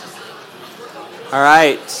All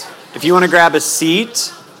right, if you want to grab a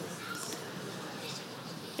seat,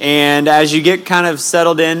 and as you get kind of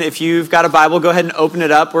settled in, if you've got a Bible, go ahead and open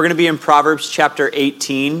it up. We're going to be in Proverbs chapter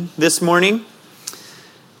 18 this morning.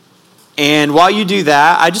 And while you do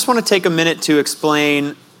that, I just want to take a minute to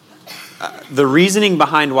explain the reasoning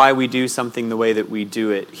behind why we do something the way that we do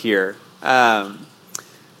it here. And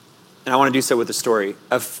I want to do so with a story.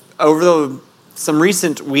 Over some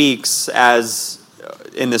recent weeks, as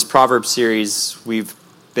in this Proverbs series, we've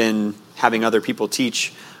been having other people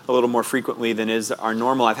teach a little more frequently than is our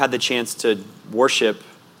normal. I've had the chance to worship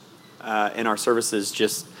in our services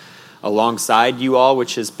just alongside you all,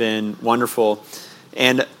 which has been wonderful.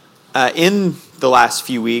 And in the last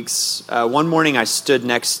few weeks, one morning I stood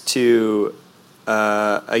next to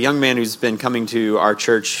a young man who's been coming to our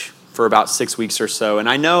church for about 6 weeks or so. And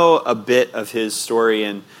I know a bit of his story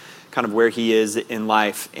and kind of where he is in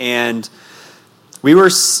life. And we were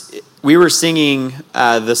singing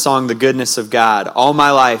the song, "The Goodness of God." All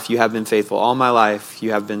my life you have been faithful. All my life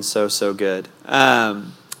you have been so, so good.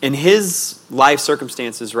 And his life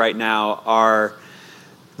circumstances right now are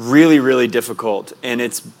really, really difficult. And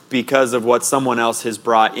it's because of what someone else has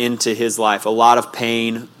brought into his life. A lot of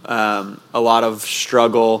pain, a lot of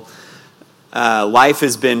struggle. Life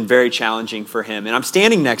has been very challenging for him. And I'm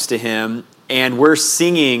standing next to him, and we're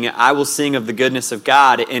singing, "I will sing of the goodness of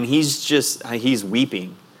God," and he's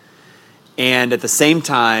weeping. And at the same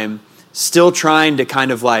time, still trying to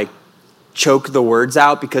kind of like choke the words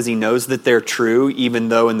out because he knows that they're true, even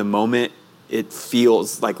though in the moment it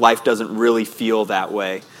feels like life doesn't really feel that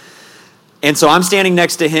way. And so I'm standing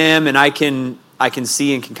next to him, and I can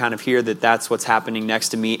see and can kind of hear that that's what's happening next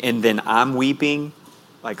to me. And then I'm weeping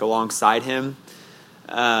like alongside him.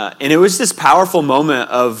 And it was this powerful moment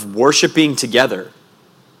of worshiping together.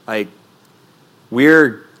 Like,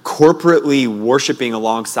 we're corporately worshiping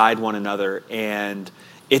alongside one another, and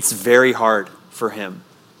it's very hard for him.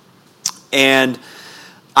 And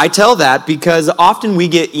I tell that because often we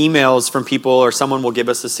get emails from people, or someone will give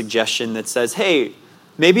us a suggestion that says, "Hey,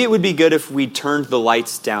 maybe it would be good if we turned the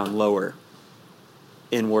lights down lower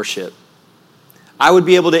in worship. I would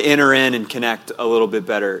be able to enter in and connect a little bit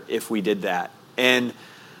better if we did that." And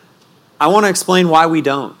I want to explain why we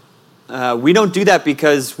don't. We don't do that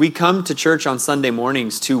because we come to church on Sunday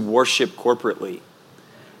mornings to worship corporately.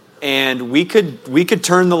 And we could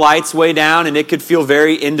turn the lights way down, and it could feel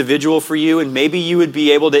very individual for you, and maybe you would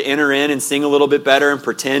be able to enter in and sing a little bit better and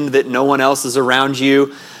pretend that no one else is around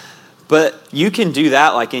you. But you can do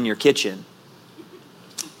that like in your kitchen.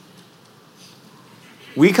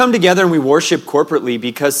 We come together and we worship corporately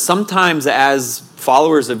because sometimes as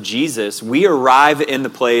followers of Jesus, we arrive in the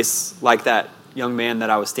place like that young man that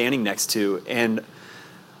I was standing next to, and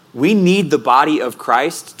we need the body of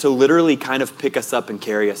Christ to literally kind of pick us up and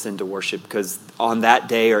carry us into worship, because on that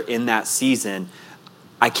day or in that season,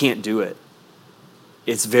 I can't do it.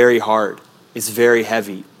 It's very hard. It's very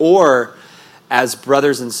heavy. Or as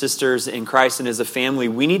brothers and sisters in Christ and as a family,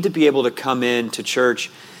 we need to be able to come into church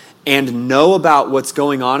and know about what's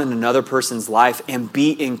going on in another person's life and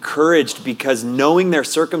be encouraged, because knowing their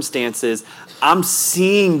circumstances, I'm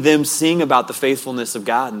seeing them sing about the faithfulness of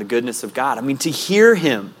God and the goodness of God. I mean, to hear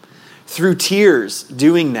him through tears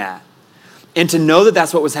doing that, and to know that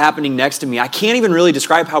that's what was happening next to me, I can't even really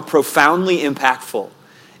describe how profoundly impactful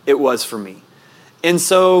it was for me. And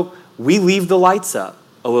so we leave the lights up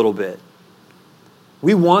a little bit.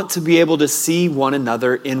 We want to be able to see one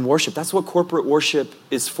another in worship. That's what corporate worship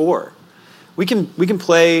is for. We can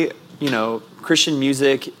play, Christian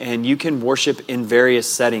music, and you can worship in various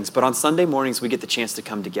settings. But on Sunday mornings, we get the chance to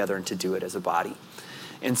come together and to do it as a body.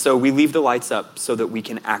 And so we leave the lights up so that we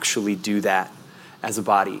can actually do that as a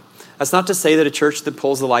body. That's not to say that a church that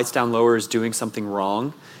pulls the lights down lower is doing something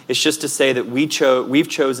wrong. It's just to say that we've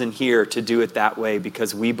chosen here to do it that way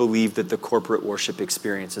because we believe that the corporate worship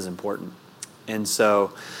experience is important. And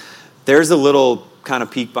so there's a little kind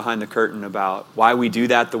of peek behind the curtain about why we do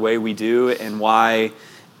that the way we do, and why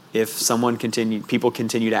if people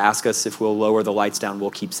continue to ask us if we'll lower the lights down,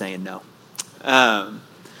 we'll keep saying no.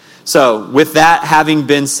 So with that having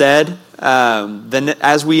been said, then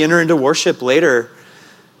as we enter into worship later,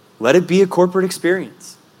 let it be a corporate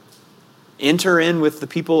experience. Enter in with the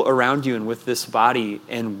people around you and with this body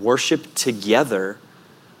and worship together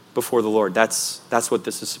before the Lord. That's what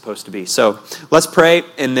this is supposed to be. So let's pray,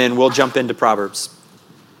 and then we'll jump into Proverbs.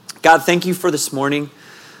 God, thank you for this morning,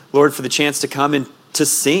 Lord, for the chance to come and to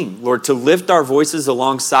sing, Lord, to lift our voices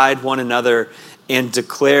alongside one another and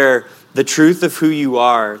declare the truth of who you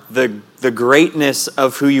are, the greatness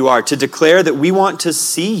of who you are, to declare that we want to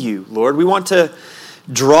see you, Lord. We want to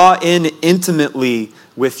draw in intimately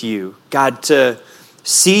with you. God, to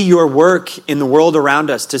see your work in the world around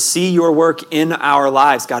us, to see your work in our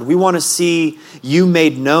lives. God, we want to see you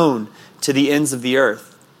made known to the ends of the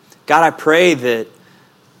earth. God, I pray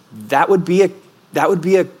that would be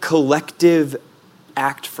a collective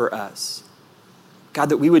act for us. God,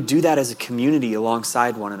 that we would do that as a community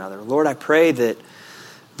alongside one another. Lord, I pray that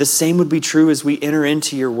the same would be true as we enter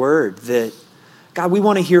into your word, that God, we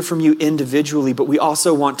want to hear from you individually, but we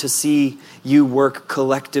also want to see you work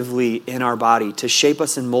collectively in our body to shape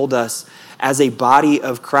us and mold us as a body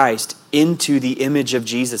of Christ into the image of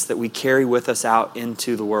Jesus that we carry with us out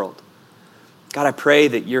into the world. God, I pray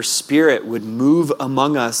that your Spirit would move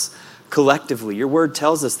among us collectively. Your word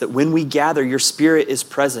tells us that when we gather, your Spirit is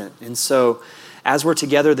present. And so as we're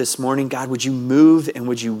together this morning, God, would you move and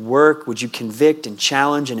would you work? Would you convict and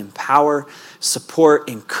challenge and empower, support,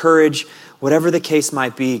 encourage, whatever the case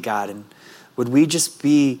might be, God? And would we just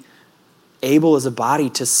be able as a body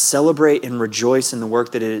to celebrate and rejoice in the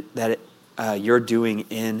work that you're doing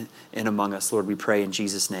in and among us? Lord, we pray in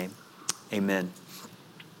Jesus' name. Amen.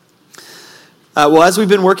 Well, as we've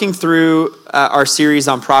been working through our series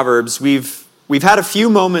on Proverbs, we've had a few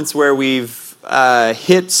moments where we've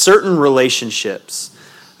hit certain relationships.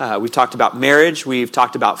 We've talked about marriage, we've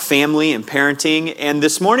talked about family and parenting, and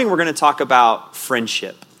this morning we're going to talk about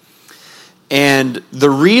friendship. And the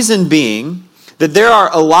reason being that there are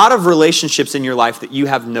a lot of relationships in your life that you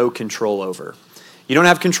have no control over. You don't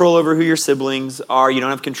have control over who your siblings are. You don't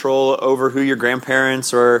have control over who your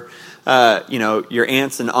grandparents or your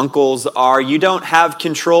aunts and uncles are. You don't have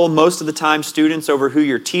control most of the time, students, over who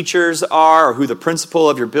your teachers are or who the principal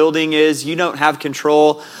of your building is. You don't have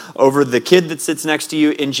control over the kid that sits next to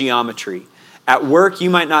you in geometry. At work, you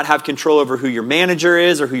might not have control over who your manager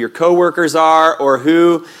is or who your coworkers are or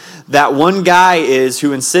who that one guy is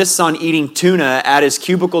who insists on eating tuna at his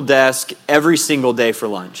cubicle desk every single day for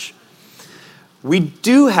lunch. We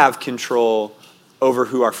do have control over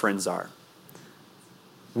who our friends are.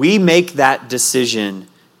 We make that decision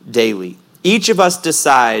daily. Each of us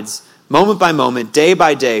decides moment by moment, day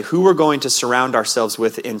by day, who we're going to surround ourselves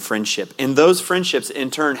with in friendship. And those friendships, in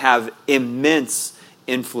turn, have immense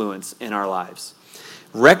influence in our lives.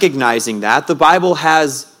 Recognizing that, the Bible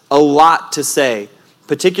has a lot to say,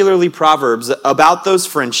 particularly Proverbs, about those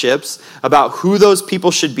friendships, about who those people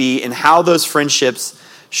should be, and how those friendships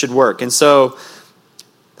should work. And so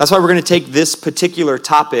that's why we're going to take this particular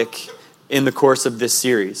topic in the course of this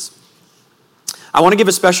series. I want to give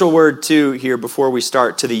a special word, too, here before we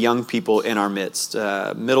start to the young people in our midst,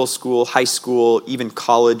 middle school, high school, even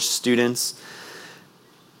college students.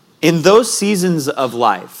 In those seasons of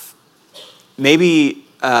life, maybe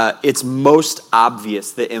it's most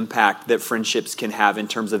obvious the impact that friendships can have in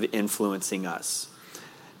terms of influencing us.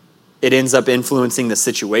 It ends up influencing the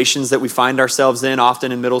situations that we find ourselves in,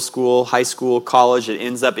 often in middle school, high school, college. It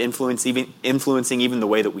ends up influencing even the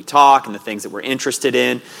way that we talk and the things that we're interested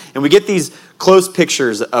in. And we get these close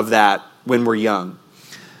pictures of that when we're young.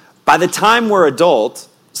 By the time we're adult,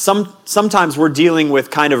 sometimes we're dealing with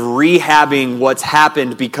kind of rehabbing what's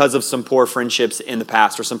happened because of some poor friendships in the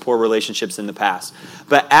past or some poor relationships in the past.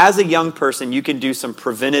 But as a young person, you can do some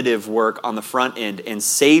preventative work on the front end and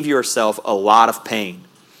save yourself a lot of pain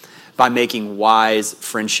by making wise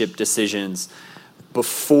friendship decisions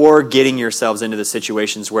before getting yourselves into the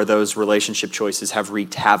situations where those relationship choices have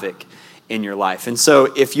wreaked havoc in your life. And so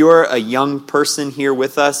if you're a young person here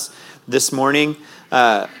with us this morning,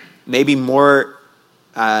 maybe more,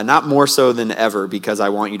 not more so than ever, because I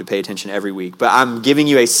want you to pay attention every week, but I'm giving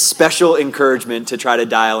you a special encouragement to try to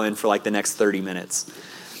dial in for like the next 30 minutes.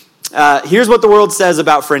 Here's what the world says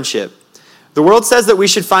about friendship. The world says that we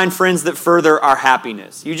should find friends that further our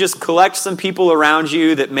happiness. You just collect some people around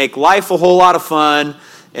you that make life a whole lot of fun,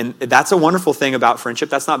 and that's a wonderful thing about friendship.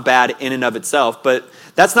 That's not bad in and of itself, but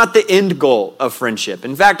that's not the end goal of friendship.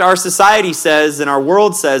 In fact, our society says and our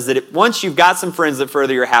world says that once you've got some friends that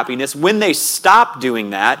further your happiness, when they stop doing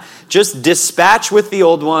that, just dispatch with the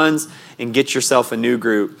old ones and get yourself a new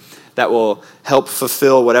group that will help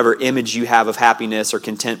fulfill whatever image you have of happiness or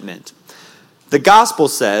contentment. The gospel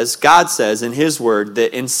says, God says in his word,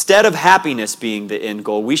 that instead of happiness being the end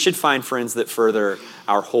goal, we should find friends that further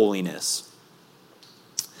our holiness.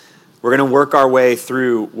 We're going to work our way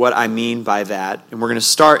through what I mean by that, and we're going to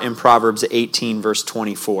start in Proverbs 18, verse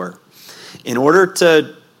 24. In order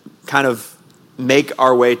to kind of make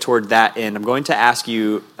our way toward that end, I'm going to ask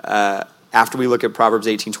you, after we look at Proverbs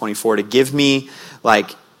 18:24, to give me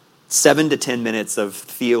like 7 to 10 minutes of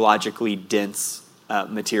theologically dense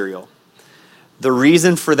material. The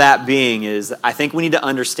reason for that being is I think we need to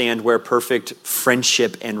understand where perfect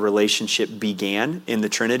friendship and relationship began in the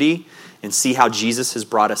Trinity and see how Jesus has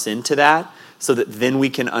brought us into that so that then we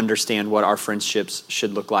can understand what our friendships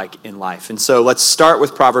should look like in life. And so let's start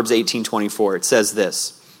with Proverbs 18:24. It says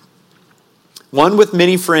this: "One with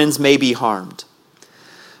many friends may be harmed,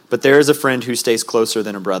 but there is a friend who stays closer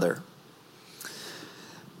than a brother."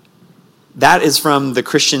 That is from the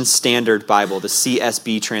Christian Standard Bible, the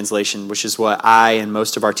CSB translation, which is what I and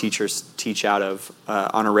most of our teachers teach out of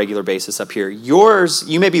on a regular basis up here. Yours,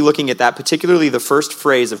 you may be looking at that, particularly the first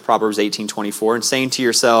phrase of Proverbs 18:24, and saying to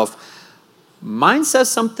yourself, mine says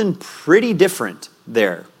something pretty different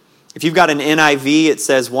there. If you've got an NIV, it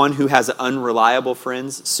says, "One who has unreliable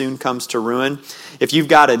friends soon comes to ruin." If you've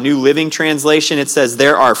got a New Living Translation, it says,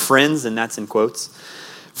 "There are friends," and that's in quotes,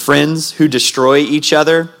 "friends who destroy each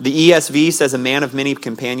other." The ESV says, "A man of many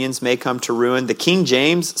companions may come to ruin." The King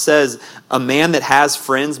James says, "A man that has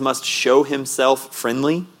friends must show himself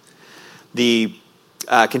friendly." The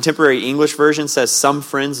Contemporary English Version says, "Some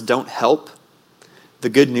friends don't help." The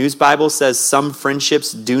Good News Bible says, "Some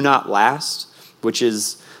friendships do not last," which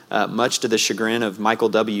is much to the chagrin of Michael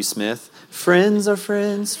W. Smith. "Friends are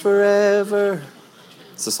friends forever."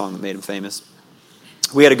 It's the song that made him famous.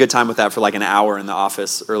 We had a good time with that for like an hour in the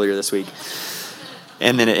office earlier this week.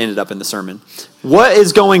 And then it ended up in the sermon. What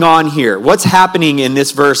is going on here? What's happening in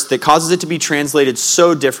this verse that causes it to be translated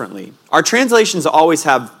so differently? Our translations always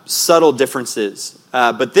have subtle differences,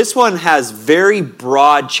 but this one has very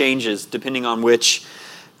broad changes depending on which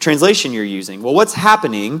translation you're using. Well, what's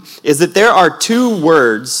happening is that there are two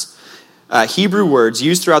words, Hebrew words,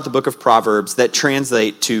 used throughout the book of Proverbs that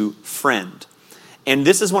translate to friend. And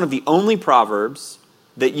this is one of the only Proverbs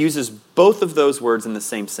that uses both of those words in the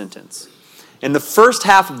same sentence. In the first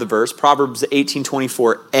half of the verse, Proverbs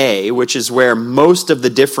 18:24a, which is where most of the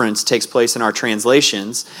difference takes place in our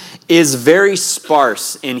translations, is very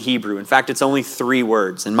sparse in Hebrew. In fact, it's only 3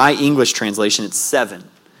 words. In my English translation, it's 7.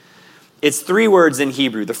 It's 3 words in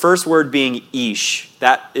Hebrew. The first word being ish.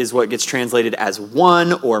 That is what gets translated as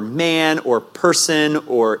one or man or person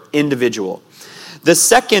or individual. The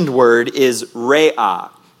second word is re'ah.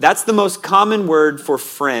 That's the most common word for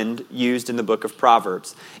friend used in the book of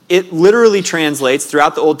Proverbs. It literally translates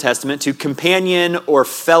throughout the Old Testament to companion or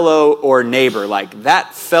fellow or neighbor, like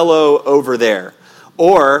that fellow over there.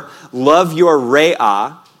 Or love your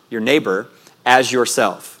re'ah, your neighbor, as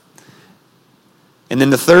yourself. And then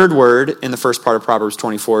the third word in the first part of Proverbs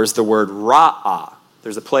 24 is the word ra'ah.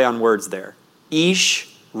 There's a play on words there. Ish,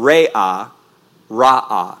 re'ah,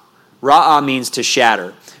 ra'ah. Ra'ah means to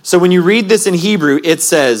shatter. So when you read this in Hebrew, it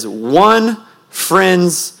says, "one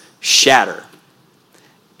friend's shatter."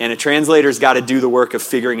 And a translator's got to do the work of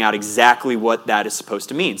figuring out exactly what that is supposed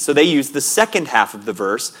to mean. So they use the second half of the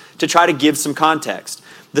verse to try to give some context.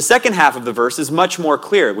 The second half of the verse is much more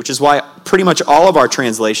clear, which is why pretty much all of our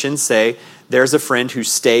translations say, "There's a friend who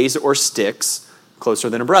stays or sticks closer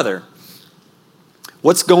than a brother."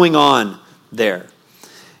 What's going on there?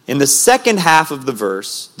 In the second half of the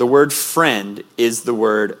verse, the word friend is the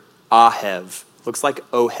word ahev. Looks like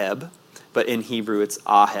oheb, but in Hebrew it's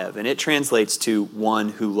ahev, and it translates to one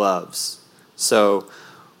who loves. So,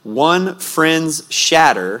 one friend's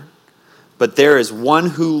shatter, but there is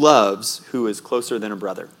one who loves who is closer than a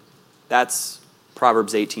brother. That's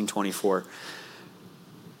Proverbs 18:24.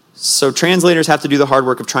 So translators have to do the hard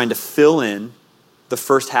work of trying to fill in the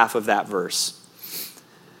first half of that verse.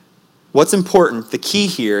 What's important, the key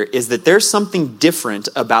here, is that there's something different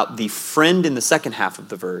about the friend in the second half of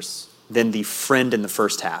the verse than the friend in the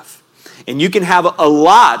first half. And you can have a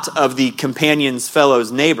lot of the companions,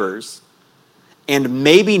 fellows, neighbors, and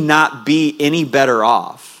maybe not be any better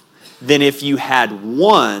off than if you had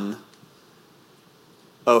one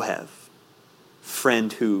ohev,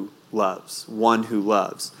 friend who loves, one who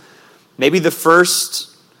loves. Maybe the first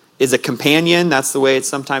is a companion. That's the way it's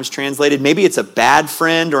sometimes translated. Maybe it's a bad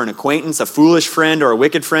friend or an acquaintance, a foolish friend or a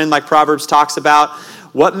wicked friend like Proverbs talks about.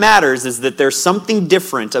 What matters is that there's something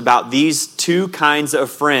different about these two kinds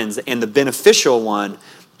of friends, and the beneficial one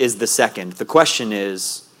is the second. The question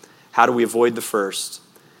is, how do we avoid the first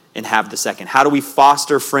and have the second? How do we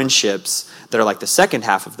foster friendships that are like the second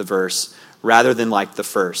half of the verse rather than like the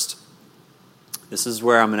first? This is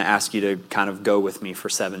where I'm going to ask you to kind of go with me for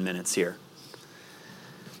 7 minutes here.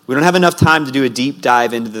 We don't have enough time to do a deep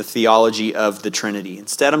dive into the theology of the Trinity.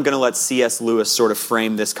 Instead, I'm going to let C.S. Lewis sort of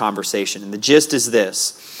frame this conversation. And the gist is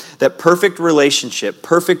this, that perfect relationship,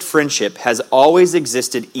 perfect friendship has always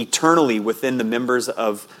existed eternally within the members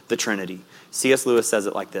of the Trinity. C.S. Lewis says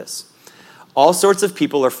it like this: all sorts of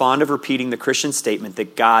people are fond of repeating the Christian statement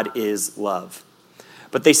that God is love.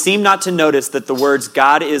 But they seem not to notice that the words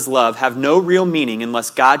God is love have no real meaning unless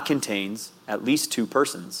God contains at least two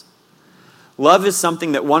persons. Love is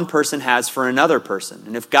something that one person has for another person.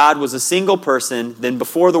 And if God was a single person, then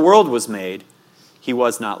before the world was made, he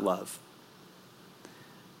was not love.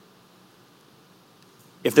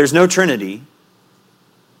 If there's no Trinity,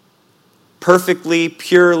 perfectly,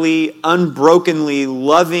 purely, unbrokenly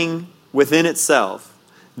loving within itself,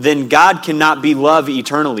 then God cannot be love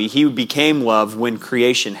eternally. He became love when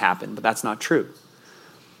creation happened, but that's not true.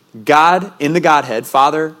 God in the Godhead,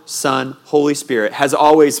 Father, Son, Holy Spirit, has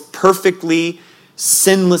always perfectly,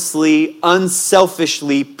 sinlessly,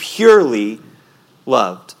 unselfishly, purely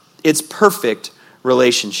loved. It's perfect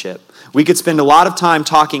relationship. We could spend a lot of time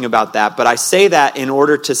talking about that, but I say that in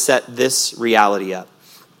order to set this reality up.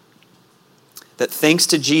 That thanks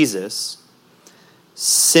to Jesus,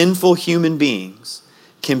 sinful human beings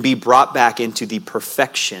can be brought back into the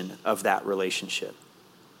perfection of that relationship.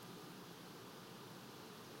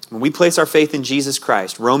 When we place our faith in Jesus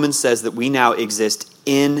Christ, Romans says that we now exist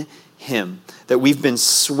in him, that we've been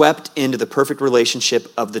swept into the perfect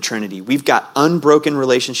relationship of the Trinity. We've got unbroken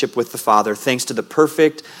relationship with the Father thanks to the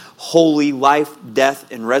perfect, holy life,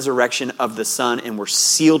 death, and resurrection of the Son, and we're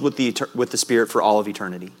sealed with the Spirit for all of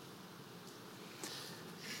eternity.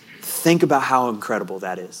 Think about how incredible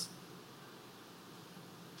that is.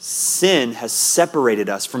 Sin has separated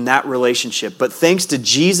us from that relationship, but thanks to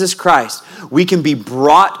Jesus Christ, we can be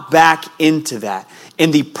brought back into that.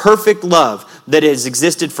 And the perfect love that has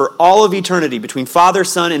existed for all of eternity between Father,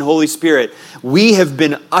 Son, and Holy Spirit, we have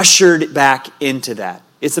been ushered back into that.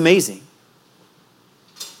 It's amazing.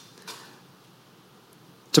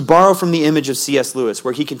 To borrow from the image of C.S. Lewis,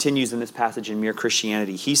 where he continues in this passage in Mere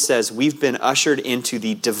Christianity, he says, we've been ushered into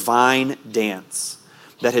the divine dance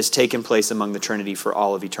that has taken place among the Trinity for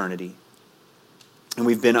all of eternity. And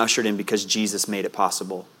we've been ushered in because Jesus made it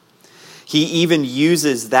possible. He even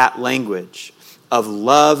uses that language of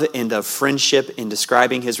love and of friendship in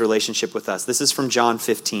describing his relationship with us. This is from John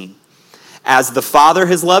 15. As the Father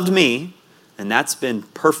has loved me, and that's been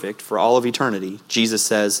perfect for all of eternity, Jesus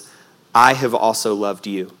says, I have also loved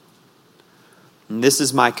you. And this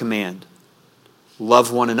is my command.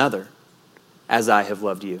 Love one another as I have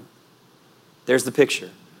loved you. There's the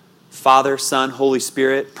picture. Father, Son, Holy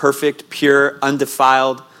Spirit, perfect, pure,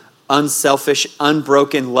 undefiled, unselfish,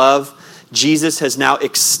 unbroken love. Jesus has now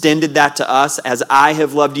extended that to us as I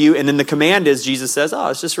have loved you. And then the command is, Jesus says,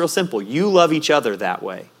 it's just real simple. You love each other that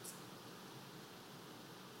way.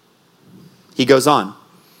 He goes on.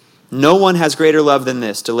 No one has greater love than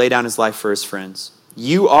this, to lay down his life for his friends.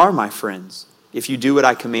 You are my friends, if you do what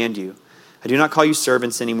I command you. I do not call you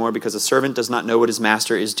servants anymore, because a servant does not know what his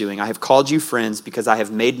master is doing. I have called you friends because I have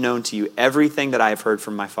made known to you everything that I have heard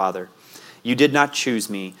from my Father. You did not choose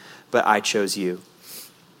me, but I chose you.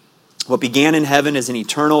 What began in heaven as an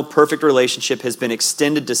eternal, perfect relationship has been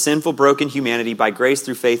extended to sinful, broken humanity by grace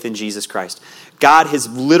through faith in Jesus Christ. God has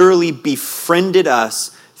literally befriended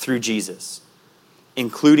us through Jesus,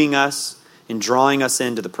 including us and drawing us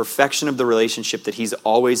into the perfection of the relationship that he's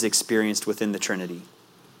always experienced within the Trinity.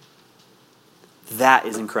 That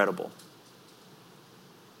is incredible.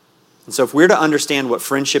 And so if we're to understand what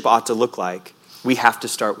friendship ought to look like, we have to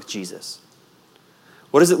start with Jesus.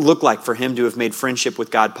 What does it look like for him to have made friendship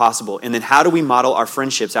with God possible? And then how do we model our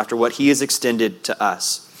friendships after what he has extended to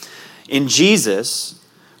us? In Jesus,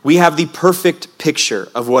 we have the perfect picture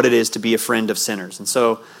of what it is to be a friend of sinners. And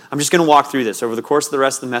so I'm just going to walk through this. Over the course of the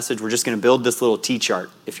rest of the message, we're just going to build this little T-chart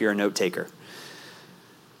if you're a note taker.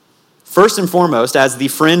 First and foremost, as the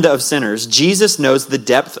friend of sinners, Jesus knows the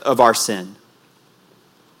depth of our sin.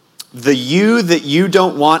 The you that you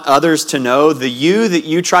don't want others to know, the you that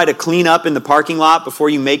you try to clean up in the parking lot before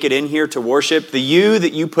you make it in here to worship, the you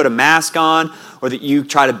that you put a mask on or that you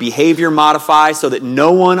try to behavior modify so that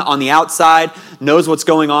no one on the outside knows what's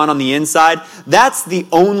going on the inside, that's the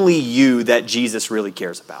only you that Jesus really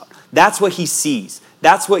cares about. That's what he sees.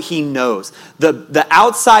 That's what he knows. The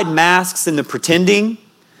outside masks and the pretending,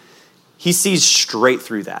 he sees straight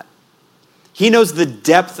through that. He knows the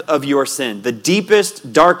depth of your sin, the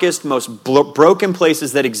deepest, darkest, most broken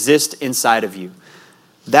places that exist inside of you.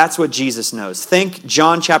 That's what Jesus knows. Think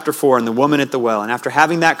John chapter 4 and the woman at the well. And after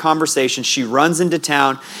having that conversation, she runs into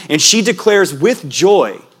town and she declares with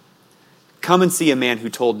joy, come and see a man who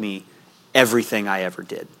told me everything I ever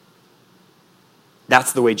did.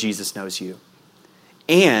 That's the way Jesus knows you.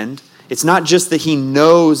 And it's not just that he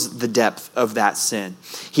knows the depth of that sin.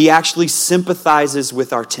 He actually sympathizes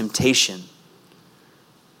with our temptation.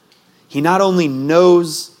 He not only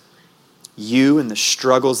knows you and the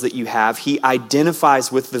struggles that you have, he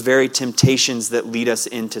identifies with the very temptations that lead us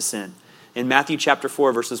into sin. In Matthew chapter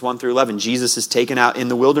 4, verses 1 through 11, Jesus is taken out in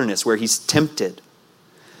the wilderness where he's tempted.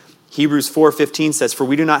 Hebrews 4:15 says, "For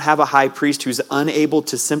we do not have a high priest who's unable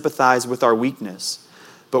to sympathize with our weakness,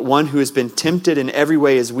 but one who has been tempted in every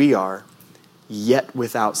way as we are, yet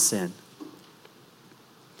without sin."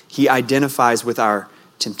 He identifies with our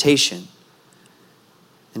temptation.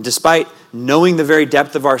 And despite knowing the very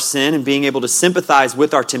depth of our sin and being able to sympathize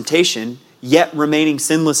with our temptation, yet remaining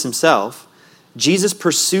sinless himself, Jesus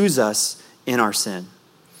pursues us in our sin.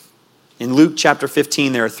 In Luke chapter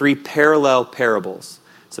 15, there are 3 parallel parables.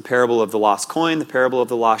 It's the parable of the lost coin, the parable of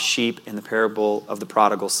the lost sheep, and the parable of the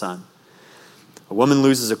prodigal son. A woman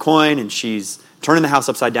loses a coin and she's turning the house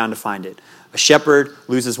upside down to find it. A shepherd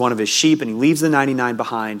loses one of his sheep and he leaves the 99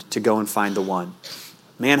 behind to go and find the one.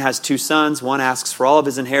 Man has 2 sons. One asks for all of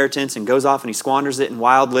his inheritance and goes off and he squanders it in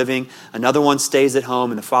wild living. Another one stays at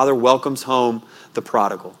home and the father welcomes home the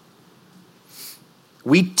prodigal.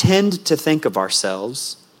 We tend to think of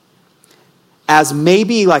ourselves as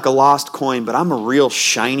maybe like a lost coin, but I'm a real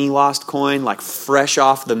shiny lost coin, like fresh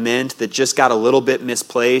off the mint that just got a little bit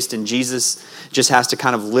misplaced and Jesus just has to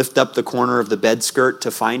kind of lift up the corner of the bed skirt to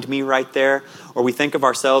find me right there. Or we think of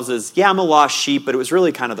ourselves as, yeah, I'm a lost sheep, but it was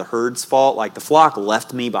really kind of the herd's fault. Like the flock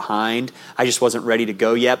left me behind. I just wasn't ready to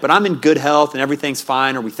go yet, but I'm in good health and everything's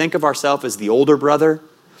fine. Or we think of ourselves as the older brother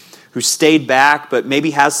who stayed back, but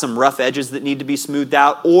maybe has some rough edges that need to be smoothed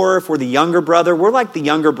out. Or if we're the younger brother, we're like the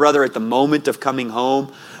younger brother at the moment of coming home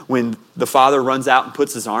when the father runs out and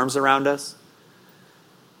puts his arms around us.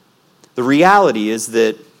 The reality is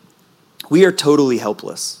that we are totally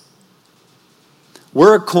helpless.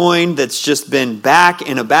 We're a coin that's just been back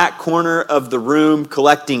in a back corner of the room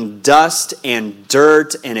collecting dust and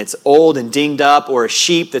dirt and it's old and dinged up, or a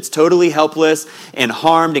sheep that's totally helpless and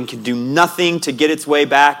harmed and can do nothing to get its way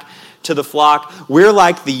back to the flock. We're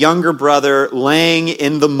like the younger brother laying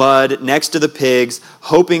in the mud next to the pigs,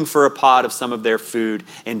 hoping for a pod of some of their food,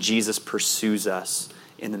 and Jesus pursues us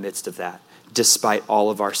in the midst of that, despite all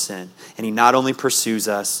of our sin. And he not only pursues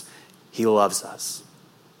us, he loves us.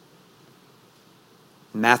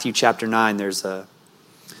 In Matthew chapter 9, there's a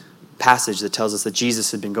passage that tells us that Jesus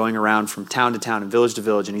had been going around from town to town and village to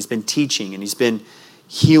village, and he's been teaching, and he's been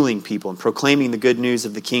healing people and proclaiming the good news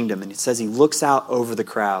of the kingdom. And it says he looks out over the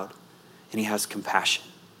crowd, and he has compassion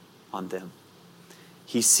on them.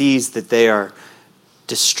 He sees that they are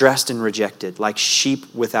distressed and rejected, like sheep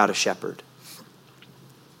without a shepherd.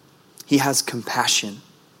 He has compassion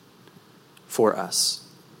for us.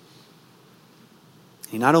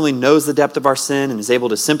 He not only knows the depth of our sin and is able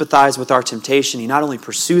to sympathize with our temptation, he not only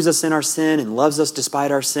pursues us in our sin and loves us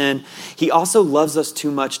despite our sin, he also loves us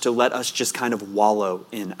too much to let us just kind of wallow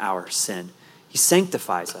in our sin. He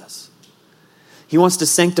sanctifies us. He wants to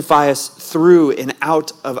sanctify us through and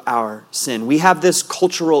out of our sin. We have this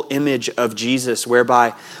cultural image of Jesus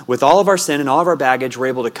whereby with all of our sin and all of our baggage, we're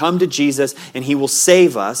able to come to Jesus and he will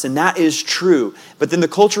save us. And that is true. But then the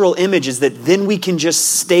cultural image is that then we can just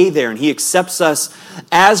stay there and he accepts us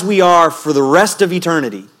as we are for the rest of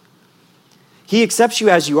eternity. He accepts you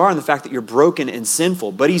as you are in the fact that you're broken and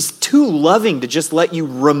sinful, but he's too loving to just let you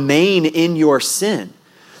remain in your sin.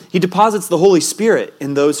 He deposits the Holy Spirit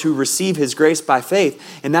in those who receive his grace by faith,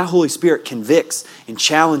 and that Holy Spirit convicts and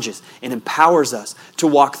challenges and empowers us to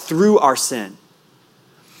walk through our sin,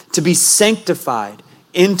 to be sanctified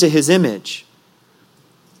into his image.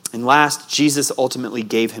 And last, Jesus ultimately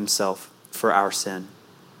gave himself for our sin.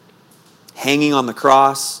 Hanging on the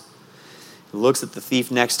cross, he looks at the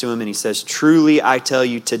thief next to him and he says, "Truly I tell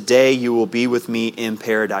you, today you will be with me in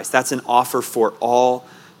paradise." That's an offer for all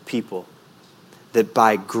people. That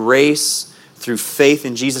by grace, through faith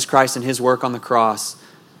in Jesus Christ and his work on the cross,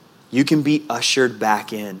 you can be ushered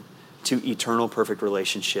back in to eternal perfect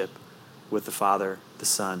relationship with the Father, the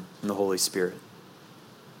Son, and the Holy Spirit.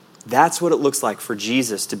 That's what it looks like for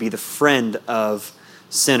Jesus to be the friend of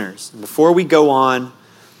sinners. And before we go on,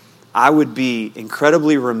 I would be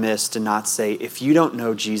incredibly remiss to not say, if you don't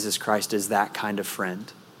know Jesus Christ as that kind of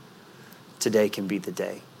friend, today can be the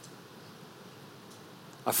day.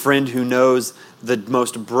 A friend who knows the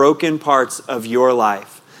most broken parts of your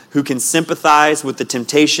life, who can sympathize with the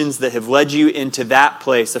temptations that have led you into that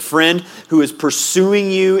place. A friend who is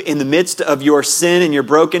pursuing you in the midst of your sin and your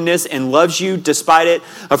brokenness and loves you despite it.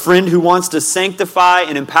 A friend who wants to sanctify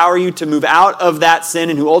and empower you to move out of that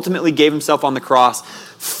sin and who ultimately gave himself on the cross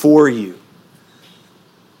for you.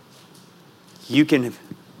 You can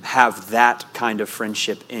have that kind of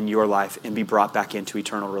friendship in your life and be brought back into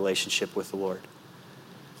eternal relationship with the Lord.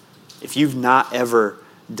 If you've not ever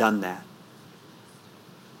done that,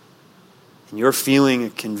 and you're feeling a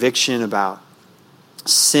conviction about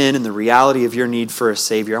sin and the reality of your need for a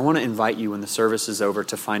Savior, I want to invite you when the service is over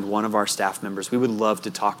to find one of our staff members. We would love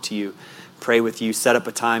to talk to you, pray with you, set up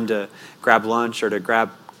a time to grab lunch or to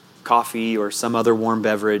grab coffee or some other warm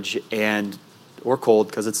beverage or cold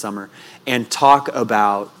because it's summer, and talk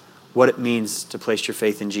about what it means to place your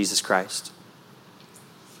faith in Jesus Christ.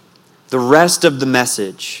 The rest of the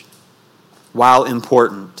message, while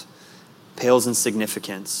important, pales in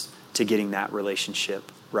significance to getting that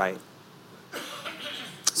relationship right.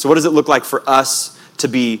 So what does it look like for us to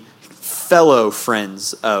be fellow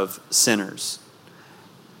friends of sinners?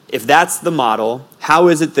 If that's the model, how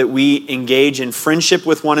is it that we engage in friendship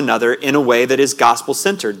with one another in a way that is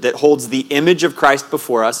gospel-centered, that holds the image of Christ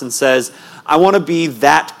before us and says, I want to be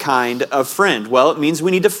that kind of friend? Well, it means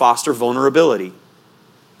we need to foster vulnerability.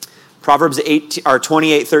 Proverbs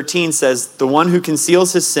 28:13 says, the one who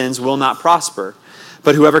conceals his sins will not prosper,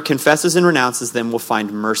 but whoever confesses and renounces them will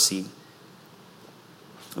find mercy.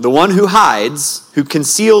 The one who hides, who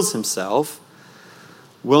conceals himself,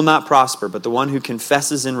 will not prosper, but the one who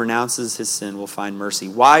confesses and renounces his sin will find mercy.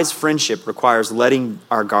 Wise friendship requires letting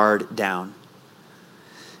our guard down.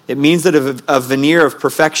 It means that a veneer of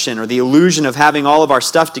perfection or the illusion of having all of our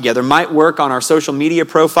stuff together might work on our social media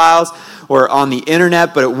profiles or on the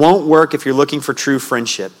internet, but it won't work if you're looking for true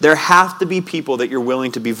friendship. There have to be people that you're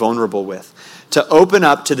willing to be vulnerable with, to open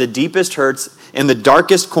up to the deepest hurts in the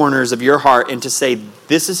darkest corners of your heart and to say,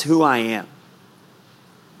 this is who I am.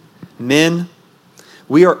 Men,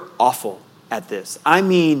 we are awful at this. I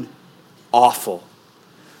mean, awful.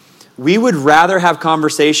 We would rather have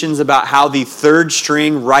conversations about how the third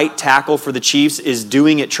string right tackle for the Chiefs is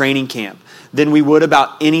doing at training camp than we would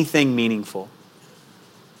about anything meaningful.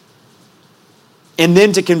 And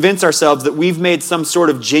then to convince ourselves that we've made some sort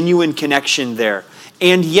of genuine connection there.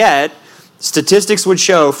 And yet, statistics would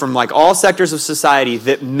show from like all sectors of society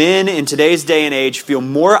that men in today's day and age feel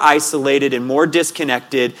more isolated and more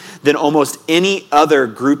disconnected than almost any other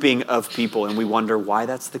grouping of people. And we wonder why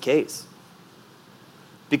that's the case.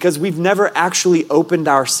 Because we've never actually opened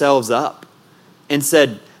ourselves up and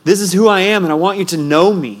said, this is who I am and I want you to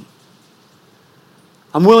know me.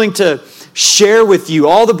 I'm willing to share with you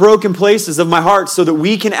all the broken places of my heart so that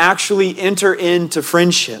we can actually enter into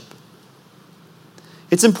friendship.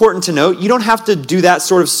 It's important to note, you don't have to do that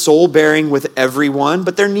sort of soul-bearing with everyone,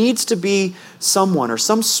 but there needs to be someone or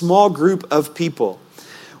some small group of people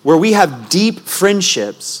where we have deep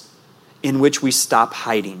friendships in which we stop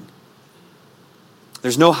hiding.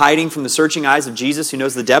 There's no hiding from the searching eyes of Jesus who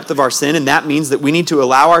knows the depth of our sin, and that means that we need to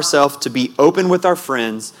allow ourselves to be open with our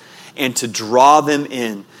friends and to draw them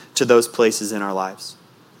in to those places in our lives.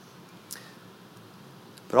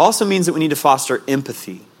 But it also means that we need to foster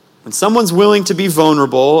empathy. When someone's willing to be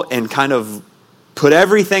vulnerable and kind of put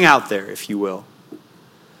everything out there, if you will,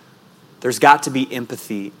 there's got to be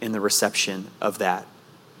empathy in the reception of that.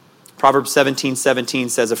 Proverbs 17:17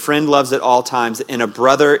 says, a friend loves at all times, and a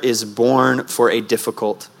brother is born for a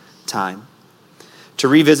difficult time. To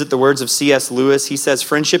revisit the words of C.S. Lewis, he says,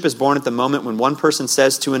 friendship is born at the moment when one person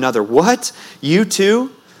says to another, what? You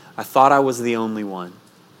too? I thought I was the only one.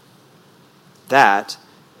 That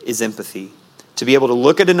is empathy. To be able to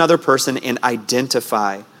look at another person and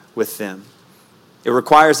identify with them. It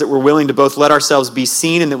requires that we're willing to both let ourselves be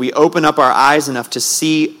seen and that we open up our eyes enough to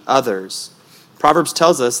see others. Proverbs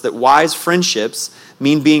tells us that wise friendships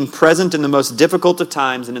mean being present in the most difficult of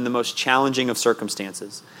times and in the most challenging of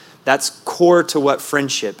circumstances. That's core to what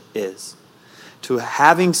friendship is. To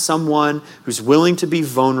having someone who's willing to be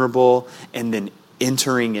vulnerable and then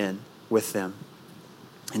entering in with them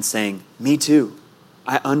and saying, me too,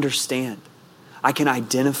 I understand. I can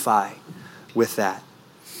identify with that.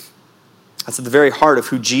 That's at the very heart of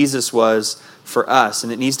who Jesus was for us,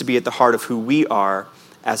 and it needs to be at the heart of who we are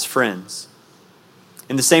as friends.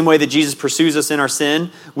 In the same way that Jesus pursues us in our sin,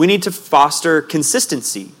 we need to foster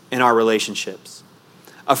consistency in our relationships.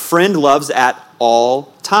 A friend loves at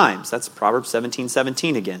all times. That's Proverbs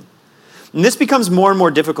 17:17 again. And this becomes more and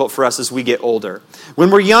more difficult for us as we get older. When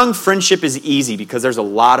we're young, friendship is easy because there's a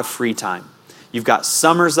lot of free time. You've got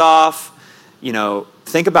summers off.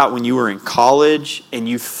 Think about when you were in college and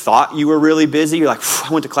you thought you were really busy. You're like,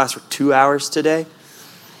 I went to class for 2 hours today.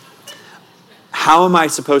 How am I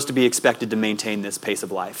supposed to be expected to maintain this pace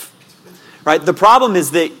of life? Right? The problem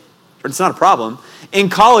is that, or it's not a problem, in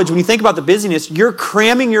college, when you think about the busyness, you're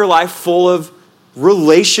cramming your life full of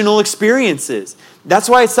relational experiences. That's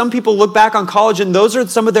why some people look back on college and those are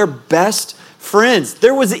some of their best friends.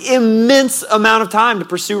 There was an immense amount of time to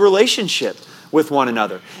pursue relationship with one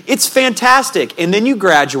another. It's fantastic. And then you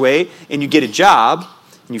graduate and you get a job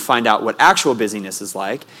and you find out what actual busyness is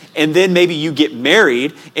like. And then maybe you get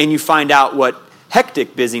married and you find out what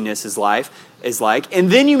hectic busyness is like.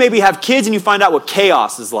 And then you maybe have kids and you find out what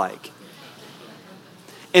chaos is like.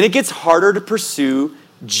 And it gets harder to pursue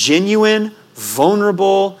genuine,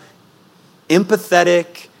 vulnerable,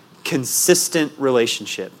 empathetic, consistent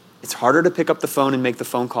relationship. It's harder to pick up the phone and make the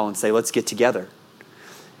phone call and say, let's get together.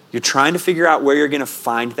 You're trying to figure out where you're going to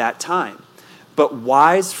find that time. But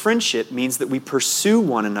wise friendship means that we pursue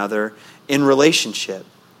one another in relationship.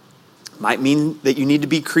 It might mean that you need to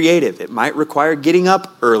be creative. It might require getting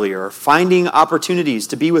up earlier or finding opportunities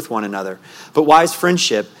to be with one another. But wise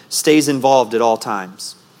friendship stays involved at all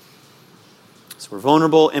times. So we're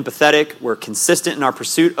vulnerable, empathetic, we're consistent in our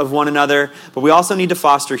pursuit of one another, but we also need to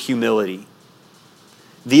foster humility.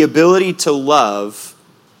 The ability to love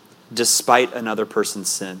despite another person's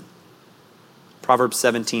sin. Proverbs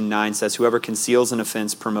 17:9 says, whoever conceals an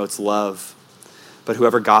offense promotes love, but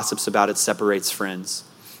whoever gossips about it separates friends.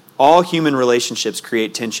 All human relationships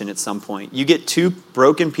create tension at some point. You get two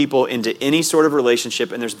broken people into any sort of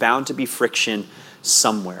relationship, and there's bound to be friction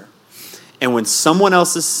somewhere. And when someone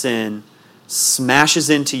else's sin smashes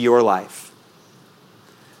into your life,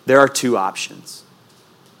 there are two options.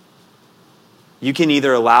 You can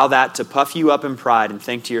either allow that to puff you up in pride and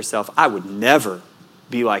think to yourself, I would never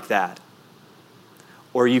be like that.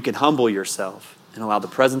 Or you can humble yourself and allow the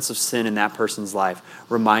presence of sin in that person's life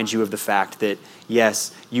remind you of the fact that,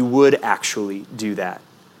 yes, you would actually do that.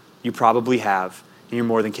 You probably have, and you're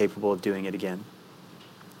more than capable of doing it again.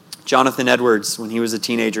 Jonathan Edwards, when he was a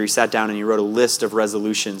teenager, he sat down and he wrote a list of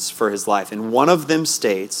resolutions for his life. And one of them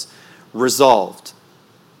states, resolved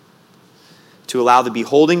to allow the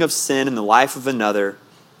beholding of sin in the life of another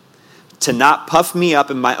to not puff me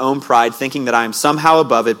up in my own pride, thinking that I am somehow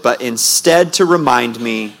above it, but instead to remind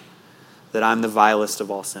me that I'm the vilest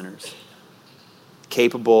of all sinners,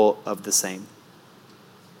 capable of the same.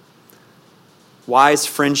 Wise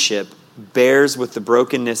friendship bears with the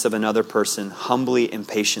brokenness of another person humbly and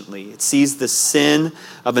patiently. It sees the sin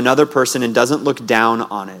of another person and doesn't look down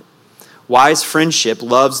on it. Wise friendship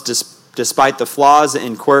loves despite the flaws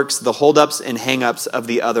and quirks, the holdups and hangups of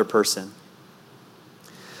the other person.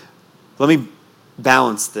 Let me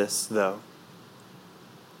balance this, though.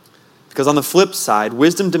 Because on the flip side,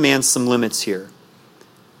 wisdom demands some limits here.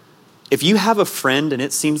 If you have a friend and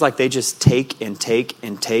it seems like they just take and take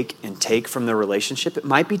and take and take from the relationship, it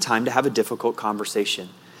might be time to have a difficult conversation.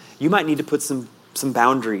 You might need to put some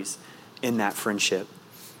boundaries in that friendship.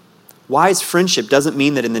 Wise friendship doesn't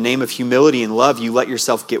mean that in the name of humility and love, you let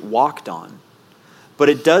yourself get walked on. But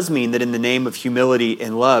it does mean that in the name of humility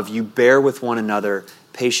and love, you bear with one another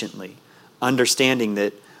patiently, understanding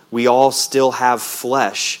that we all still have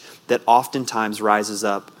flesh that oftentimes rises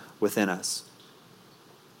up within us.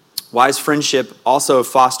 Wise friendship also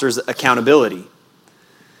fosters accountability. In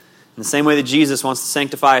the same way that Jesus wants to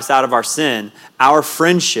sanctify us out of our sin, our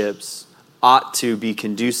friendships ought to be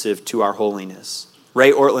conducive to our holiness.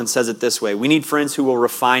 Ray Ortlund says it this way: we need friends who will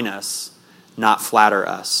refine us, not flatter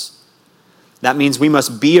us. That means we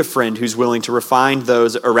must be a friend who's willing to refine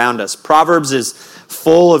those around us. Proverbs is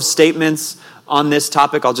full of statements on this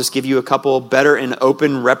topic. I'll just give you a couple. Better an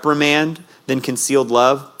open reprimand than concealed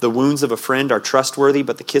love. The wounds of a friend are trustworthy,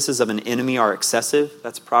 but the kisses of an enemy are excessive.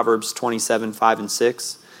 That's Proverbs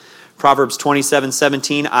 27:5-6. Proverbs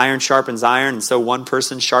 27:17, iron sharpens iron, and so one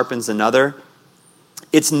person sharpens another.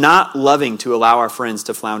 It's not loving to allow our friends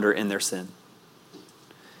to flounder in their sin.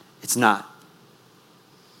 It's not.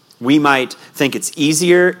 We might think it's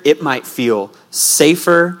easier, it might feel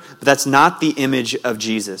safer, but that's not the image of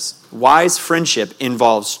Jesus. Wise friendship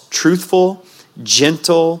involves truthful,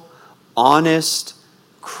 gentle, honest,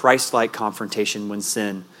 Christ-like confrontation when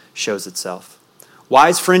sin shows itself.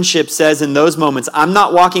 Wise friendship says in those moments, I'm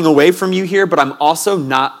not walking away from you here, but I'm also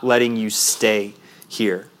not letting you stay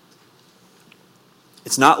here.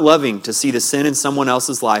 It's not loving to see the sin in someone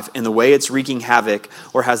else's life and the way it's wreaking havoc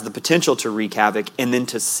or has the potential to wreak havoc and then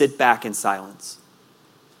to sit back in silence.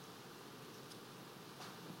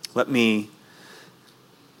 Let me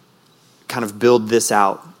kind of build this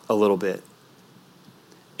out a little bit.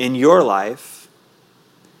 In your life,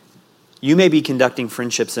 you may be conducting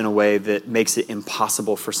friendships in a way that makes it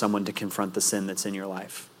impossible for someone to confront the sin that's in your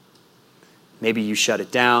life. Maybe you shut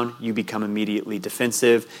it down, you become immediately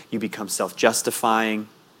defensive, you become self-justifying.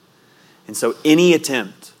 And so any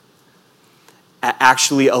attempt at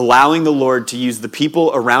actually allowing the Lord to use the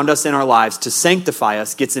people around us in our lives to sanctify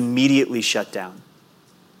us gets immediately shut down.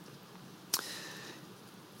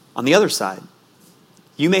 On the other side,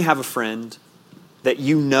 you may have a friend that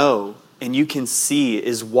you know and you can see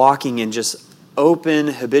is walking in just open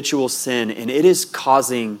habitual sin, and it is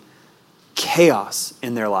causing chaos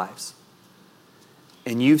in their lives.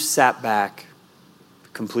 And you've sat back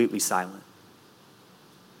completely silent.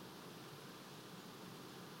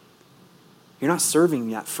 You're not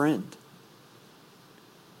serving that friend.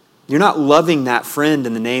 You're not loving that friend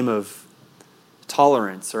in the name of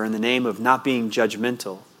tolerance or in the name of not being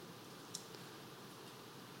judgmental.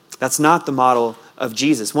 That's not the model of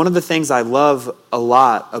Jesus. One of the things I love a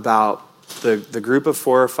lot about the group of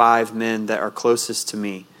 4 or 5 men that are closest to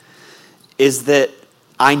me is that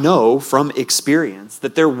I know from experience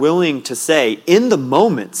that they're willing to say in the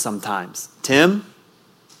moment sometimes, Tim,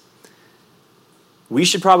 we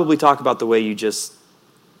should probably talk about the way you just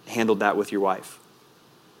handled that with your wife.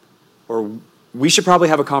 Or we should probably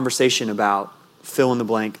have a conversation about fill in the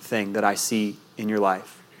blank thing that I see in your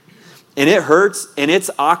life. And it hurts and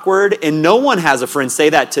it's awkward and no one has a friend say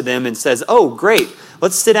that to them and says, oh, great,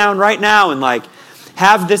 let's sit down right now and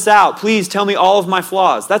have this out. Please tell me all of my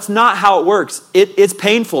flaws. That's not how it works. It's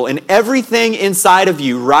painful and everything inside of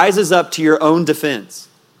you rises up to your own defense.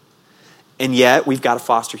 And yet we've got to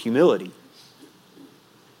foster humility.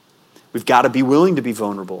 We've got to be willing to be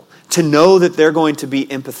vulnerable, to know that they're going to be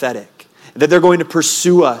empathetic, that they're going to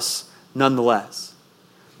pursue us nonetheless,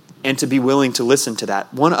 and to be willing to listen to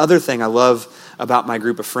that. One other thing I love about my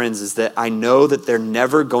group of friends is that I know that they're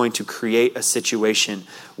never going to create a situation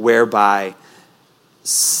whereby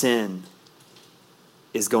sin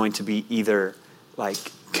is going to be either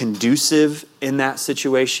conducive in that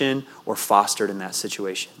situation or fostered in that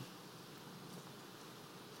situation.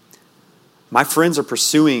 My friends are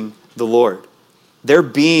pursuing the Lord. They're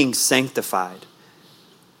being sanctified.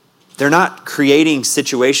 They're not creating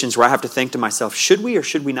situations where I have to think to myself, should we or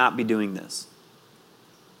should we not be doing this?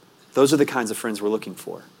 Those are the kinds of friends we're looking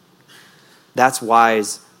for. That's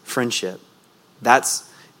wise friendship. That's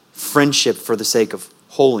friendship for the sake of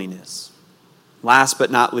holiness. Last but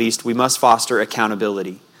not least, we must foster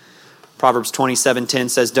accountability. Proverbs 27:10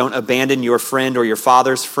 says, don't abandon your friend or your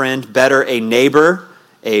father's friend. Better a neighbor,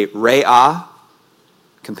 a re'ah,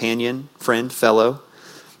 companion, friend, fellow,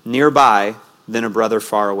 nearby than a brother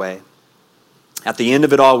far away. At the end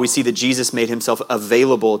of it all, we see that Jesus made himself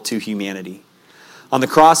available to humanity. On the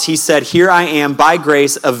cross, he said, here I am by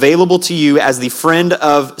grace available to you as the friend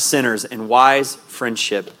of sinners. And wise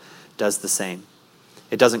friendship does the same.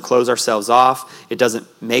 It doesn't close ourselves off. It doesn't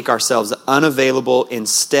make ourselves unavailable.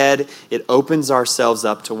 Instead, it opens ourselves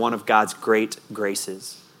up to one of God's great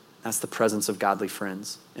graces. That's the presence of godly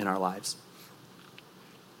friends in our lives.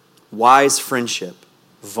 Wise friendship,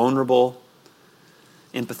 vulnerable,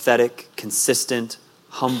 empathetic, consistent,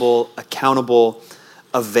 humble, accountable,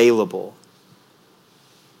 available.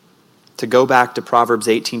 To go back to Proverbs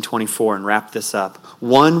 18:24 and wrap this up.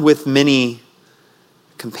 One with many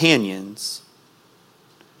companions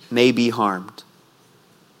may be harmed.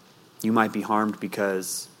 You might be harmed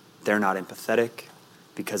because they're not empathetic,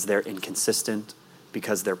 because they're inconsistent,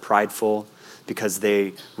 because they're prideful, because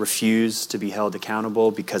they refuse to be held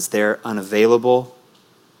accountable, because they're unavailable.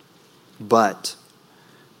 But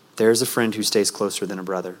there's a friend who stays closer than a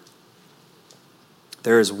brother.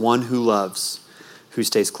 There is one who loves who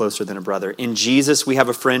stays closer than a brother. In Jesus, we have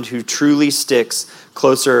a friend who truly sticks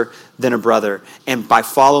closer than a brother. And by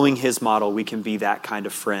following his model, we can be that kind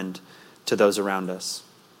of friend to those around us.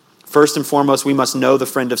 First and foremost, we must know the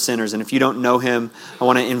friend of sinners. And if you don't know him, I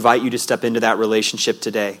want to invite you to step into that relationship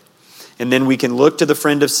today. And then we can look to the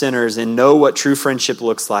friend of sinners and know what true friendship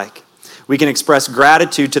looks like. We can express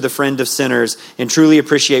gratitude to the friend of sinners and truly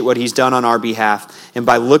appreciate what he's done on our behalf. And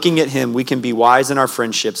by looking at him, we can be wise in our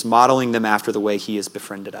friendships, modeling them after the way he has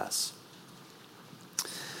befriended us.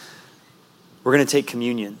 We're going to take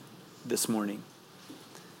communion this morning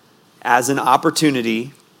as an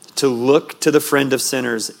opportunity to look to the friend of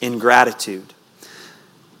sinners in gratitude.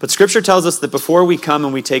 But Scripture tells us that before we come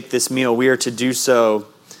and we take this meal, we are to do so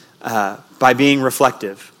by being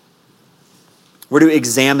reflective. We're to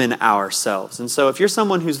examine ourselves. And so if you're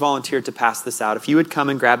someone who's volunteered to pass this out, if you would come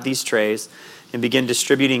and grab these trays and begin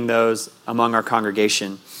distributing those among our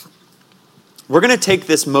congregation. We're going to take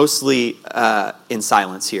this mostly in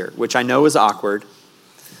silence here, which I know is awkward.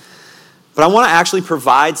 But I want to actually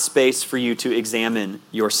provide space for you to examine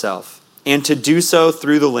yourself and to do so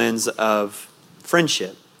through the lens of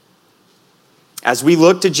friendship. As we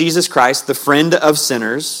look to Jesus Christ, the friend of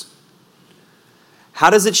sinners, how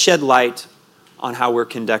does it shed light on how we're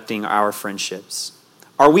conducting our friendships?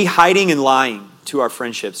 Are we hiding and lying to our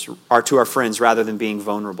friendships or to our friends rather than being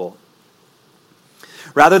vulnerable?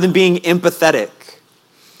 Rather than being empathetic,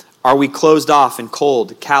 are we closed off and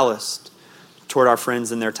cold, calloused toward our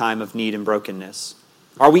friends in their time of need and brokenness?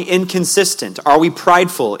 Are we inconsistent? Are we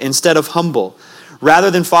prideful instead of humble? Rather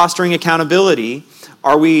than fostering accountability,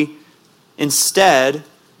 are we instead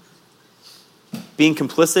being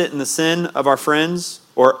complicit in the sin of our friends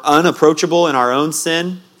or unapproachable in our own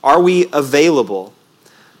sin? Are we available?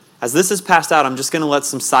 As this is passed out, I'm just going to let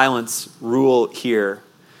some silence rule here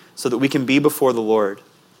so that we can be before the Lord,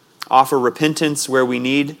 offer repentance where we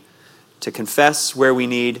need, to confess where we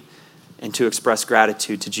need, and to express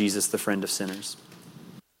gratitude to Jesus, the friend of sinners.